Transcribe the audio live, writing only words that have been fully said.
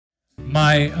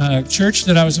My church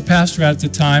that I was a pastor at the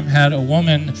time had a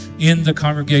woman in the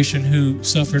congregation who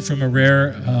suffered from a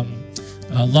rare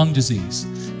lung disease.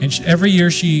 And every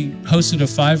year she hosted a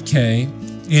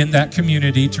 5K in that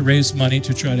community to raise money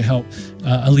to try to help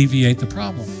alleviate the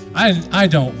problem. I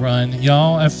don't run,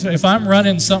 y'all. If I'm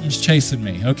running, something's chasing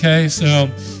me, okay? So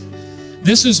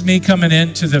this is me coming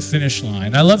into the finish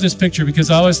line. I love this picture because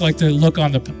I always like to look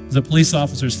on the police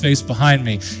officer's face behind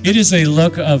me. It is a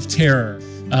look of terror.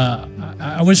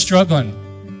 I was struggling,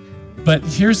 but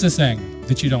here's the thing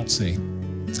that you don't see.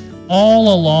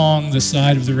 All along the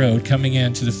side of the road coming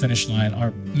into the finish line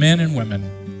are men and women,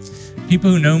 people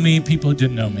who know me, people who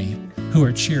didn't know me, who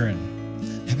are cheering.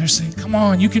 And they're saying, come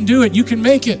on, you can do it, you can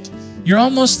make it. You're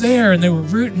almost there. And they were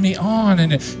rooting me on,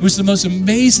 and it was the most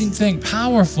amazing thing,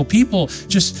 powerful people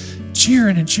just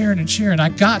cheering and cheering and cheering. I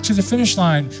got to the finish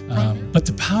line, but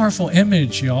the powerful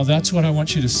image, y'all, that's what I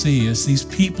want you to see, is these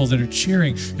people that are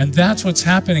cheering, and that's what's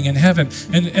happening in heaven.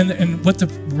 And what the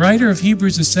writer of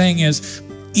Hebrews is saying is,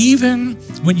 even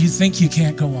when you think you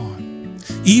can't go on,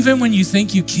 even when you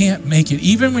think you can't make it,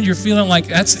 even when you're feeling like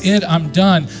that's it, I'm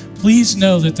done, please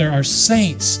know that there are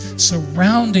saints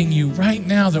surrounding you right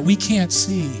now that we can't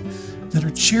see, that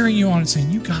are cheering you on and saying,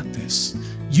 you got this,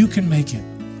 you can make it,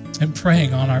 and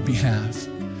praying on our behalf.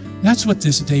 That's what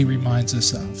this day reminds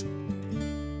us of.